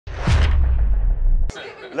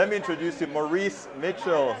Let me introduce you, Maurice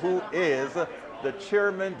Mitchell, who is the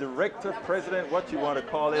chairman, director, president, what you want to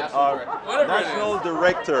call it, of national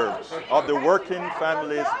director of the Working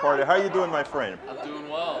Families Party. How are you doing, my friend? I'm doing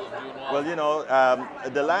well. I'm doing well. Well, you know,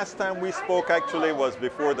 the last time we spoke actually was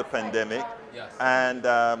before the pandemic. Yes. And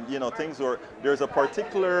you know, things were, there's a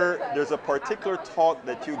particular talk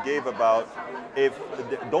that you gave about,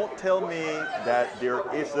 don't tell me that there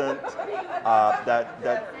isn't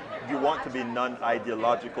that you want to be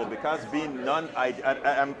non-ideological, because being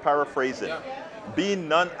I'm paraphrasing, yeah. Being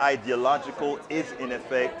non-ideological is in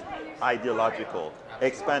effect ideological.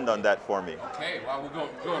 Expand on that for me. Okay, well,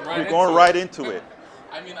 we're We're going right into it.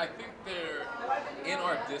 I mean, I think in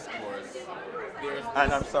our discourse, there's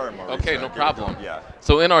And I'm sorry, Maurice. okay, no problem. Yeah.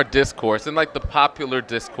 So in our discourse, in like the popular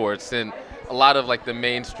discourse, in a lot of like the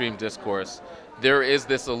mainstream discourse, there is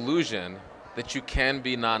this illusion that you can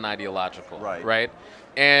be non-ideological, Right. right?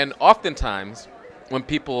 And oftentimes, when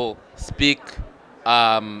people speak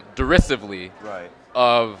derisively Right.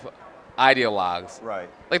 of ideologues, Right.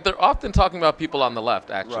 like they're often talking about people on the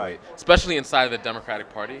left, actually, Right. especially inside of the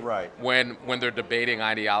Democratic Party, Right. when they're debating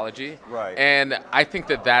ideology. Right. And I think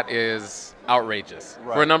that is outrageous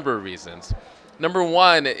for a Right. number of reasons. Number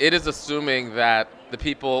one, it is assuming that the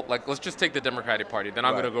people, like, let's just take the Democratic Party, then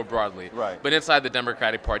I'm Right. going to go broadly. Right. But inside the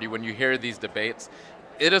Democratic Party, when you hear these debates,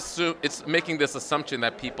 it's making this assumption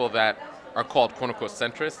that people that are called quote-unquote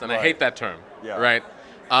centrists, and I Right. hate that term, Yeah. right?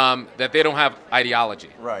 That they don't have ideology,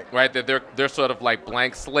 Right. right? That they're sort of like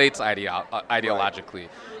blank slates ideologically,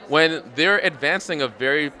 when they're advancing a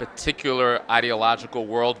very particular ideological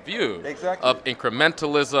worldview Exactly. of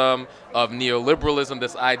incrementalism, of neoliberalism,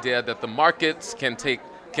 this idea that the markets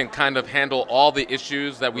can kind of handle all the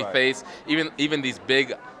issues that we Right. face, even these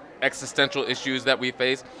big existential issues that we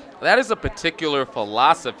face. That is a particular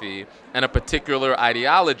philosophy and a particular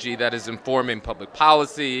ideology that is informing public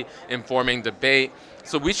policy, informing debate.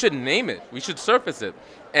 So we should name it, we should surface it,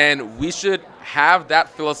 and we should have that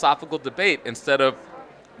philosophical debate instead of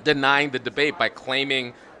denying the debate by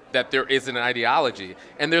claiming that there is an ideology.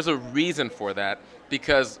 And there's a reason for that,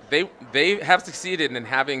 because they have succeeded in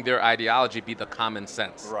having their ideology be the common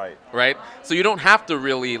sense. Right. Right? So you don't have to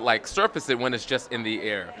really like surface it when it's just in the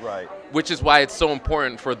air. Right. Which is why it's so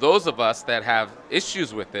important for those of us that have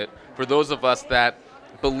issues with it, for those of us that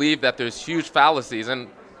believe that there's huge fallacies, and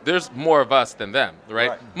there's more of us than them,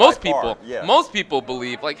 right? Right. Most By far, people, yeah. most people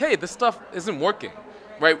believe like, hey, this stuff isn't working.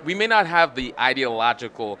 Right? We may not have the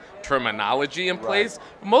ideological terminology in place.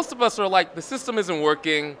 But most of us are like, the system isn't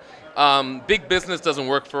working. Big business doesn't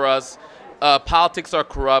work for us. Politics are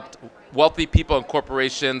corrupt. Wealthy people and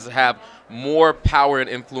corporations have more power and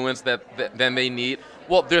influence than they need.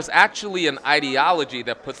 Well, there's actually an ideology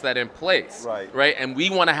that puts that in place. Right. Right? And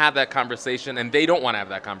we want to have that conversation, and they don't want to have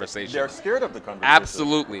that conversation. They're scared of the conversation.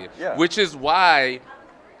 Absolutely. Yeah. Which is why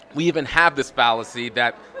we even have this fallacy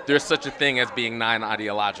that there's such a thing as being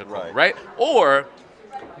non-ideological, right? Or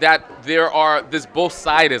that there are this both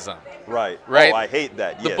sidism. Right. Right? Oh, I hate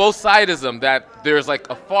that. The Yes. both sidism, that there's like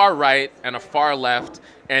a far right and a far left,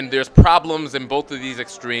 and there's problems in both of these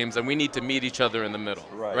extremes, and we need to meet each other in the middle.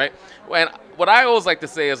 Right. And what I always like to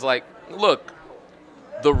say is like, look,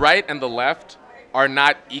 the right and the left are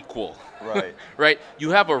not equal. Right. Right?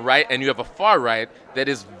 You have a right and you have a far right that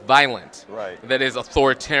is violent, Right. that is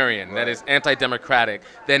authoritarian, Right. that is anti-democratic,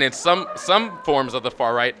 then in some forms of the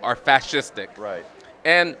far right are fascistic. Right.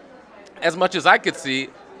 And as much as I could see,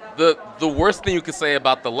 the worst thing you could say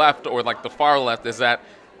about the left or like the far left is that,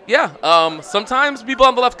 sometimes people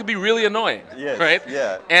on the left could be really annoying, Yes, right?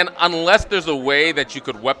 yeah. And unless there's a way that you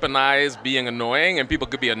could weaponize being annoying and people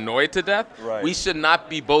could be annoyed to death, Right. we should not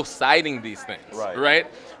be both siding these things, Right.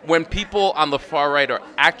 When people on the far right are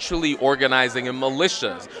actually organizing in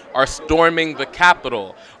militias, are storming the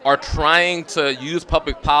Capitol, are trying to use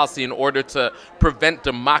public policy in order to prevent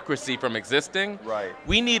democracy from existing, Right.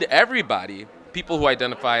 we need everybody, people who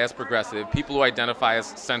identify as progressive, people who identify as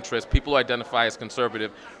centrist, people who identify as conservative,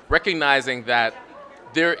 recognizing that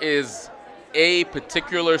there is a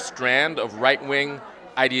particular strand of right-wing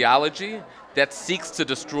ideology that seeks to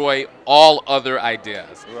destroy all other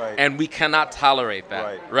ideas. Right. And we cannot tolerate that,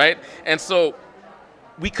 Right. right? And so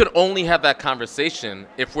we could only have that conversation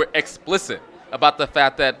if we're explicit about the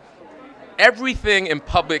fact that everything in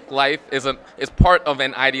public life is part of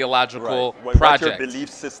an ideological Right. What project. your belief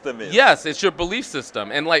system is. Yes, it's your belief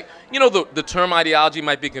system. And like, the term ideology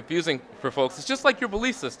might be confusing for folks. It's just like your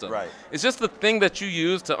belief system. Right. It's just the thing that you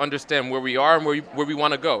use to understand where we are and where we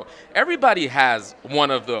want to go. Everybody has one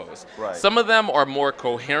of those. Right. Some of them are more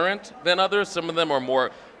coherent than others. Some of them are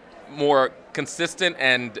more consistent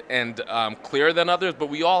and clear than others, but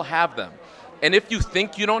we all have them. And if you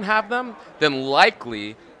think you don't have them, then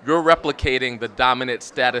likely you're replicating the dominant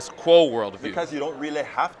status quo worldview. Because you don't really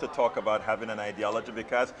have to talk about having an ideology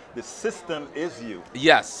because the system is you.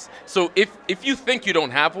 Yes. So if you think you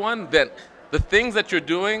don't have one, then the things that you're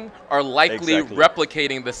doing are likely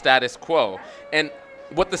replicating the status quo. And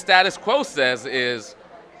what the status quo says is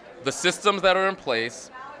the systems that are in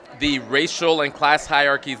place, the racial and class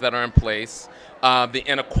hierarchies that are in place, the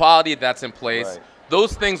inequality that's in place,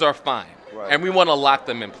 those things are fine. And we want to lock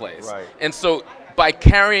them in place. And so by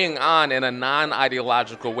carrying on in a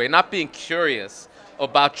non-ideological way, not being curious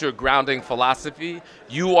about your grounding philosophy,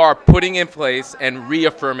 you are putting in place and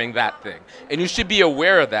reaffirming that thing. And you should be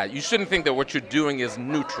aware of that. You shouldn't think that what you're doing is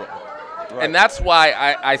neutral. And that's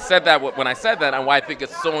why I said that when I said that, and why I think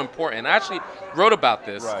it's so important. I actually wrote about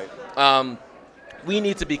this. We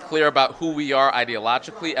need to be clear about who we are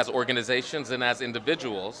ideologically as organizations and as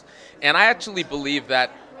individuals. And I actually believe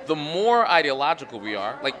that the more ideological we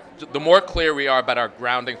are, like the more clear we are about our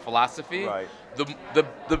grounding philosophy,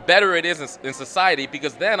 the better it is in society,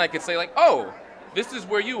 because then I could say like, oh, this is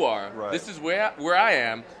where you are, this is where I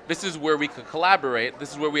am, this is where we could collaborate,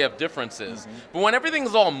 this is where we have differences. But when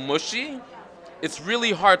everything's all mushy, it's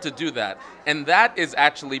really hard to do that. And that is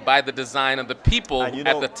actually by the design of the people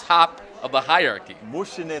at the top of the hierarchy.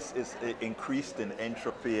 Mushiness is increased in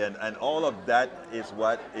entropy, and all of that is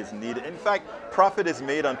what is needed. In fact, profit is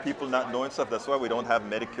made on people not knowing stuff. That's why we don't have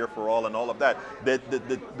Medicare for all and all of that.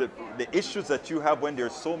 The issues that you have when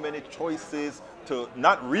there's so many choices, to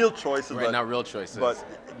not real choices, not real choices, but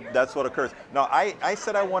that's what occurs. Now, I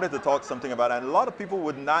said I wanted to talk something about, and a lot of people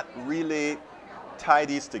would not really tie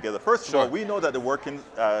these together. First of all, we know that the working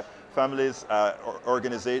families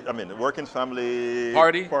organization, I mean, the Working Family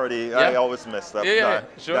Party. I always mess up.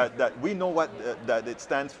 That we know what that it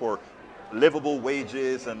stands for: livable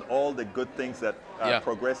wages and all the good things that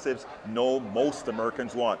progressives know most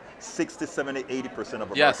Americans want. 60, 70, 80%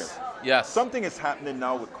 of Americans. Something is happening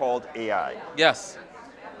now called AI.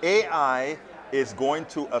 AI is going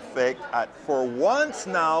to affect, for once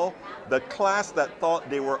now, the class that thought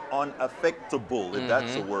they were unaffectable, if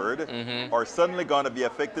that's a word, are suddenly going to be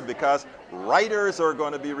affected because writers are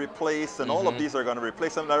going to be replaced, and all of these are going to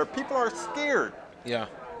replace them. Now, people are scared.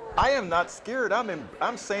 I am not scared.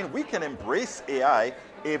 I'm saying we can embrace AI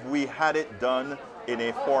if we had it done in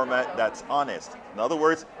a format that's honest. In other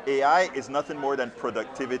words, AI is nothing more than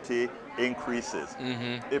productivity increases.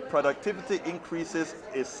 If productivity increases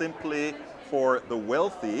is simply for the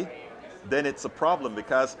wealthy, then it's a problem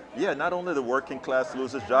because, not only the working class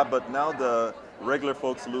loses jobs, but now the regular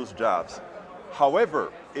folks lose jobs.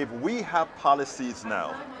 However, if we have policies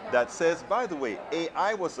now that says, by the way,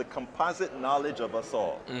 AI was a composite knowledge of us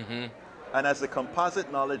all. And as a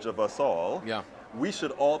composite knowledge of us all, we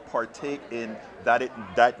should all partake in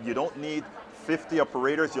that you don't need 50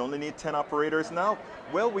 operators, you only need 10 operators now.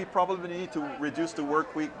 Well, we probably need to reduce the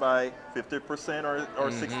work week by 50% or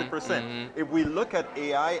 60%. If we look at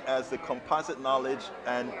AI as the composite knowledge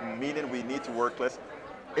and meaning we need to work less,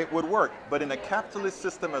 it would work. But in a capitalist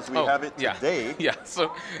system as we have it today,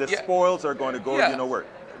 the spoils are going to go, you know where.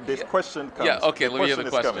 This question comes. Let me hear the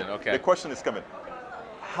question. The question is coming.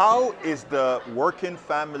 How is the working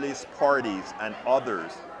families parties and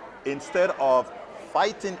others, instead of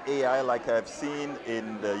fighting AI like I've seen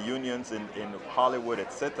in the unions in Hollywood,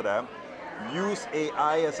 etc., use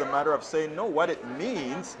AI as a matter of saying, no, what it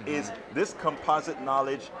means is this composite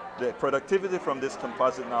knowledge, the productivity from this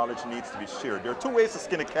composite knowledge needs to be shared. There are two ways to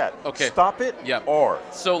skin a cat. Stop it or.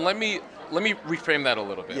 So let me reframe that a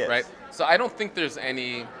little bit, right? So I don't think there's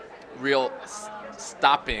any real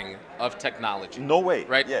stopping of technology. No way.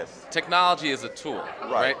 Right? Technology is a tool,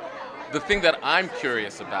 right? The thing that I'm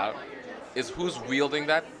curious about is who's wielding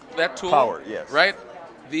that tool. Power, right?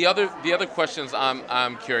 The other questions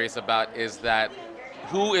I'm curious about is that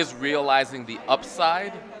who is realizing the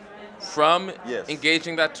upside from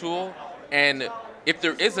engaging that tool, and if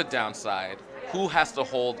there is a downside, who has to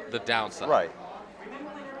hold the downside?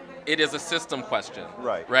 It is a system question.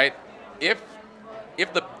 Right? If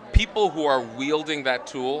the people who are wielding that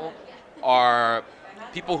tool are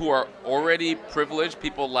people who are already privileged,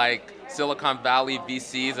 people like Silicon Valley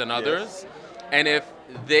VCs and others, and if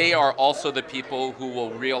they are also the people who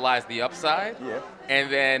will realize the upside,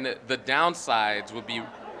 and then the downsides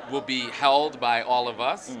will be held by all of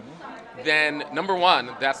us, then number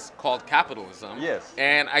one, that's called capitalism.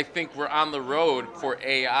 And I think we're on the road for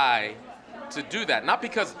AI to do that. Not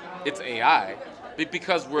because it's AI, but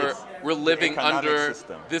because we're living under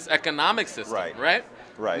this economic system, right?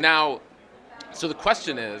 Now, so the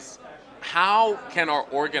question is, how can our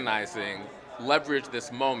organizing leverage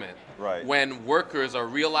this moment Right. when workers are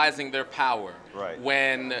realizing their power, Right.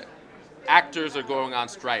 when actors are going on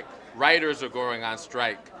strike, writers are going on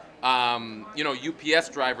strike, UPS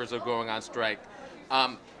drivers are going on strike.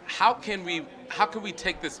 How can we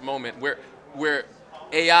take this moment where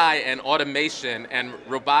AI and automation and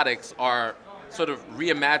robotics are sort of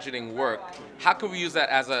reimagining work? How can we use that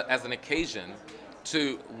as an occasion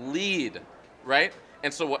to lead, right?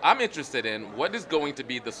 And so what I'm interested in, what is going to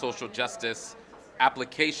be the social justice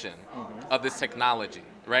application of this technology,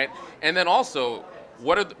 right? And then also,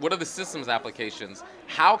 what are the systems applications?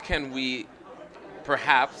 How can we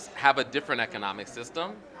perhaps have a different economic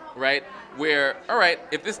system, right? Where, all right,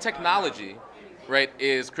 if this technology, right,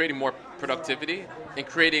 is creating more productivity and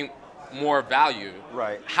creating more value,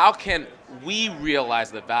 Right. how can we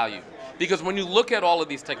realize the value? Because when you look at all of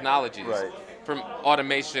these technologies, Right. from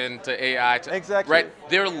automation to AI, to, Exactly. right,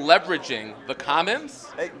 they're leveraging the commons,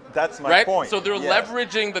 Hey, that's my right? point. So they're Yeah.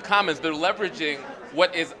 leveraging the commons. They're leveraging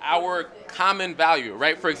what is our common value,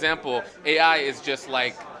 right? For example, AI is just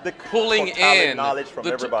like The pulling totalic in knowledge from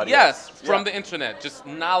the everybody yes, else. from Yeah. the internet, just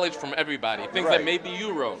knowledge from everybody. Things Right. that maybe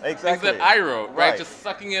you wrote, Exactly. things that I wrote, right? Right. Just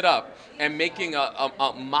sucking it up and making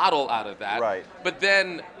a model out of that. Right. But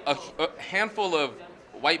then a handful of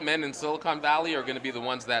white men in Silicon Valley are going to be the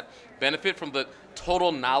ones that benefit from the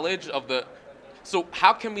total knowledge of the. So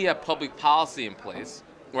how can we have public policy in place,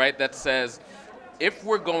 right, that says if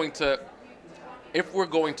we're going to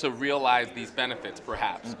realize these benefits,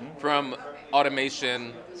 perhaps from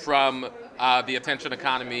automation, from the attention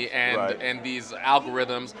economy, and Right. and these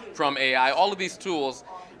algorithms, from AI, all of these tools,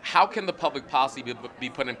 how can the public policy be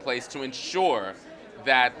put in place to ensure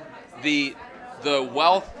that the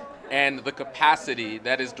wealth and the capacity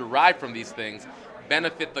that is derived from these things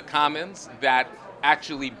benefit the commons that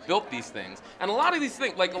actually built these things? And a lot of these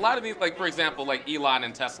things, like for example, like Elon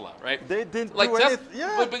and Tesla, right? They didn't Like do Tesla, anything.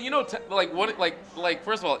 Yeah. but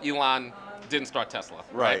first of all, Elon didn't start Tesla,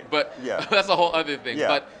 Right. But Yeah. that's a whole other thing. Yeah.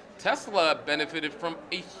 But Tesla benefited from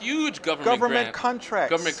a huge government grant. contracts.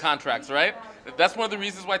 Government contracts, right? That's one of the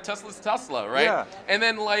reasons why Tesla's Tesla, right? Yeah. And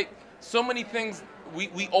then like so many things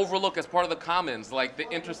we overlook as part of the commons, like the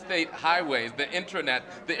interstate highways, the internet,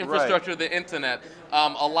 the infrastructure of the internet,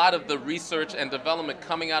 a lot of the research and development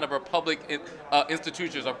coming out of our public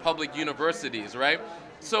institutions, our public universities, right?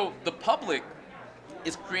 So the public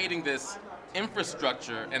is creating this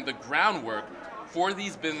infrastructure and the groundwork for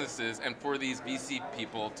these businesses and for these VC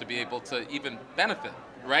people to be able to even benefit,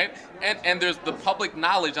 right? And there's the public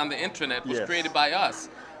knowledge on the internet was Yes. created by us.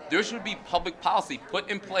 There should be public policy put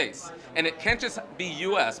in place, and it can't just be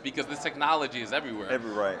U.S. because this technology is everywhere.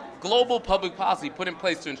 Right. Global public policy put in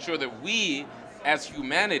place to ensure that we, as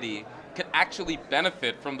humanity, can actually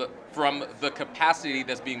benefit from the capacity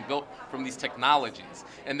that's being built from these technologies.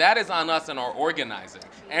 And that is on us and our organizing.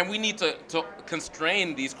 And we need to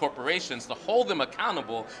constrain these corporations to hold them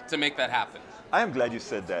accountable to make that happen. I am glad you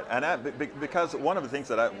said that, and because one of the things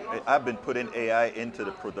that I've been putting AI into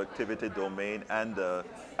the productivity domain and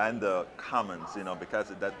the commons,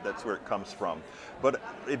 because that's where it comes from. But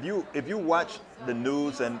if you watch the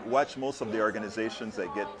news and watch most of the organizations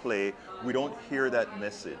that get play, we don't hear that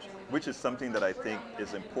message, which is something that I think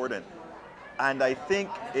is important. And I think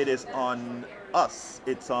it is on us,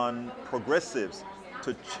 it's on progressives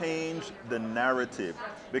to change the narrative,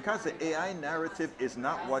 because the AI narrative is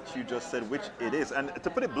not what you just said, which it is. And to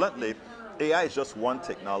put it bluntly, AI is just one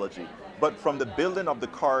technology. But from the building of the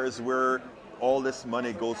cars where all this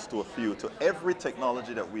money goes to a few, to every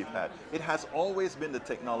technology that we've had, it has always been the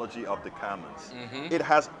technology of the commons. It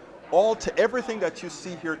has everything that you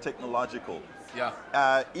see here technological.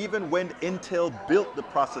 Yeah. Even when Intel built the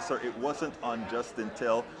processor, it wasn't on just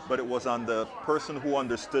Intel, but it was on the person who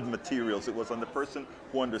understood materials. It was on the person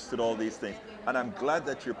who understood all these things. And I'm glad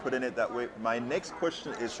that you're putting it that way. My next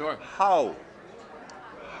question is, Sure. How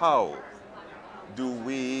do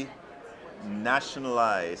we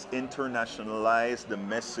nationalize, internationalize the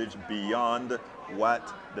message beyond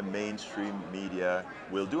what the mainstream media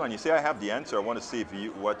will do? And you say I have the answer. I want to see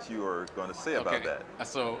what you are going to say about that.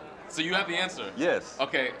 So you have the answer? Yes.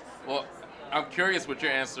 Okay. Well, I'm curious what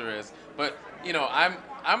your answer is, but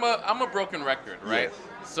I'm a broken record, right?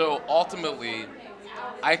 Yes. So ultimately,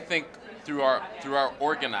 I think through our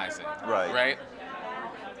organizing, Right.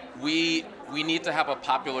 We need to have a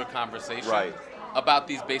popular conversation Right. about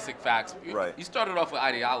these basic facts. Right. You started off with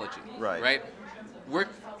ideology, Right. right?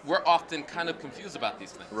 We're often kind of confused about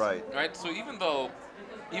these things, Right. right? So even though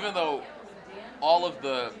all of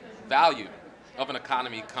the value of an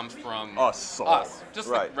economy comes from Us, just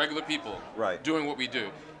right. like regular people Right. doing what we do.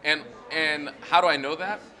 And how do I know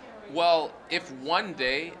that? Well, if one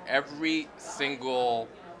day every single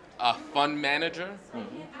a fund manager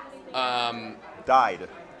Died.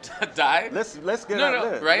 died. Let's get No, out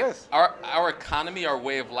no, there. right? Yes. Our economy, our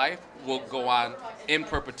way of life will go on in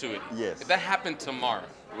perpetuity. Yes. If that happened tomorrow.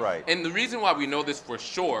 Right. And the reason why we know this for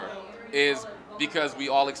sure is because we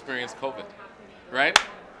all experienced COVID, right?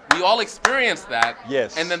 We all experienced that.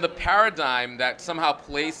 Yes. And then the paradigm that somehow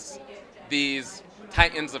placed these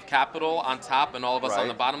titans of capital on top and all of us on Right.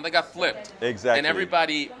 the bottom, they got flipped. Exactly. And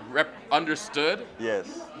everybody understood Yes.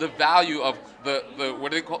 the value of the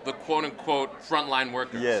what do they call the quote unquote frontline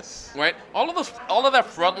workers. Yes. Right? All of that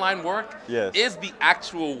frontline work Yes. is the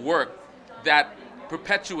actual work that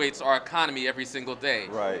perpetuates our economy every single day.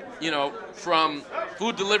 Right. You know, from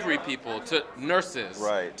food delivery people to nurses,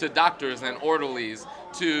 Right. to doctors and orderlies,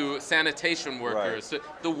 to sanitation workers, to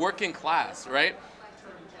the working class, right?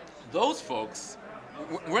 Those folks,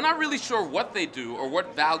 we're not really sure what they do or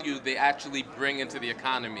what value they actually bring into the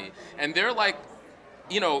economy. And they're like,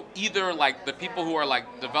 you know, either like the people who are like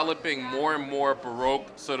developing more and more Baroque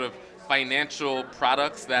sort of financial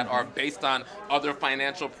products that are based on other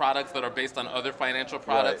financial products that are based on other financial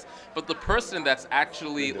products. Right. But the person that's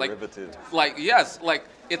actually Derivative. yes, like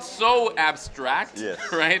it's so abstract, Yes.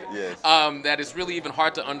 right? Yes. That it's really even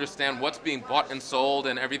hard to understand what's being bought and sold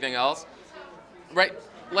and everything else, right?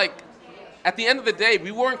 Like, at the end of the day, we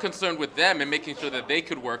weren't concerned with them and making sure that they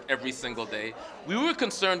could work every single day. We were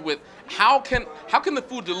concerned with how can the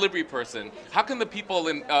food delivery person, how can the people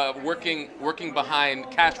in working behind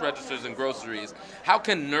cash registers and groceries, how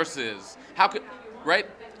can nurses, right?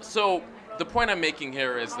 So the point I'm making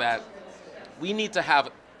here is that we need to have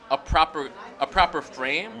a proper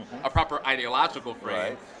frame, a proper ideological frame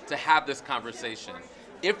Right. to have this conversation.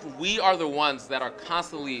 If we are the ones that are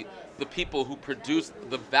constantly the people who produce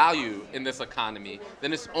the value in this economy,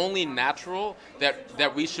 then it's only natural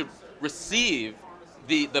that we should receive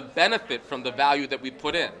the benefit from the value that we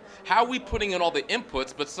put in. How are we putting in all the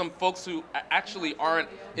inputs, but some folks who actually aren't...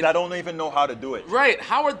 That don't even know how to do it. Right,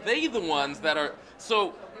 how are they the ones that are...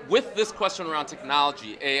 So with this question around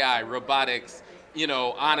technology, AI, robotics, you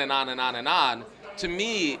know, on and on and on and on, to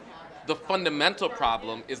me, the fundamental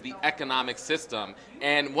problem is the economic system.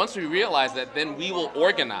 And once we realize that, then we will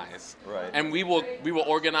organize. Right. And we will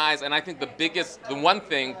organize, and I think the one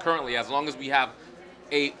thing currently, as long as we have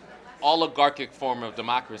a oligarchic form of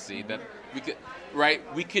democracy, that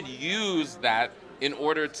we could use that in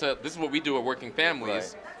order to, this is what we do at Working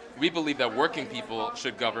Families. Right. We believe that working people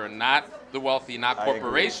should govern, not the wealthy, not I agree.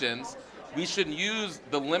 corporations. We should use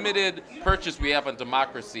the limited purchase we have on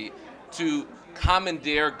democracy to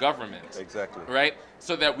commandeer government. Exactly. Right?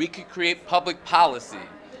 So that we could create public policy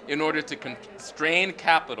in order to constrain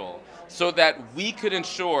capital, so that we could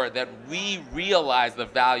ensure that we realize the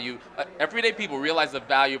value, everyday people realize the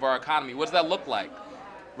value of our economy. What does that look like?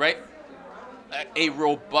 Right? A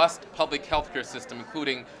robust public healthcare system,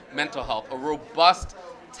 including mental health, a robust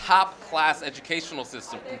top-class educational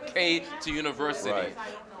system from K to university,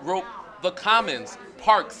 Right. The commons,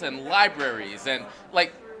 parks and libraries, and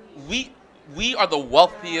like we are the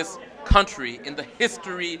wealthiest country in the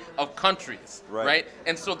history of countries, right?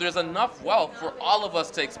 And so there's enough wealth for all of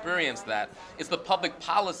us to experience that. It's the public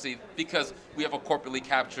policy, because we have a corporately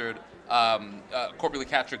captured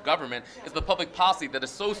government. It's the public policy that is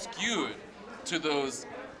so skewed to those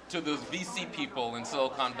VC people in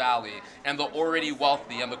Silicon Valley and the already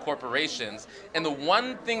wealthy and the corporations. And the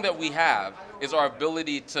one thing that we have is our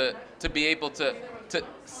ability to be able to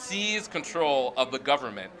seize control of the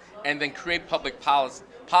government and then create public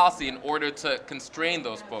policy in order to constrain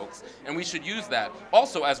those folks. And we should use that.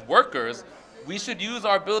 Also, as workers, we should use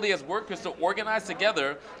our ability as workers to organize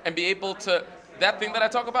together and be able to, that thing that I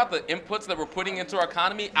talk about, the inputs that we're putting into our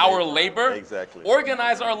economy, our labor, Exactly.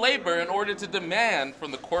 organize our labor in order to demand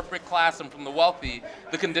from the corporate class and from the wealthy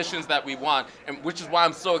the conditions that we want. And which is why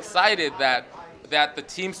I'm so excited that the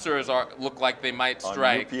Teamsters look like they might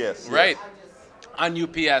strike. On UPS, right? Yes. On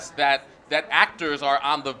UPS, that actors are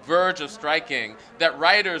on the verge of striking, that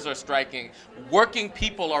writers are striking, working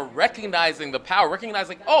people are recognizing the power,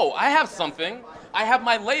 recognizing, oh, I have something, I have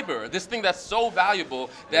my labor, this thing that's so valuable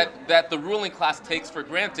that the ruling class takes for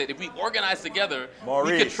granted. If we organize together,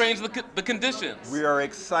 Maurice, we could change the conditions. We are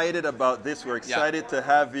excited about this. We're excited to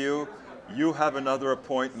have you. You have another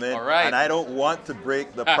appointment, All right. and I don't want to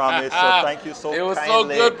break the promise, so thank you so kindly. It was so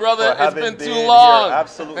good, brother. For It's having been too here. long.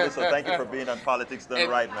 Absolutely, so thank you for being on Politics Done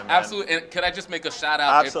Right, my man. Absolutely, and could I just make a shout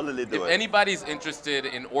out? Absolutely, do if it. anybody's interested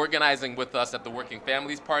in organizing with us at the Working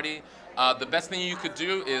Families Party, the best thing you could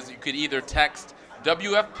do is you could either text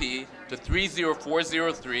WFP to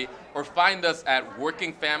 30403 or find us at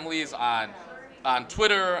Working Families on on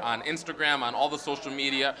Twitter, on Instagram, on all the social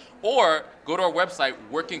media, or go to our website,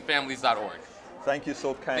 workingfamilies.org. Thank you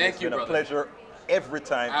so kindly. Thank It's you, been brother. a pleasure every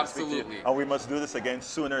time. Absolutely. To speak to you. And we must do this again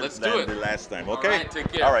sooner Let's than do it. the last time. Okay? All right,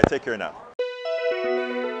 take care. All right, take care now.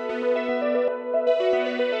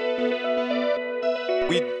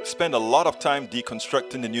 We spend a lot of time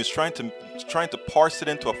deconstructing the news, trying to parse it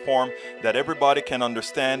into a form that everybody can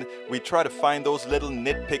understand. We try to find those little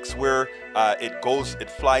nitpicks where it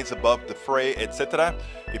flies above the fray, etc.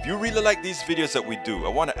 If you really like these videos that we do, I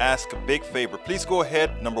want to ask a big favor. Please go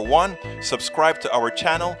ahead, number 1, subscribe to our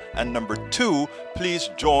channel, and number 2, please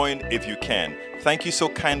join if you can. Thank you so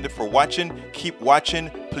kindly for watching. Keep watching.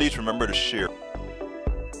 Please remember to share.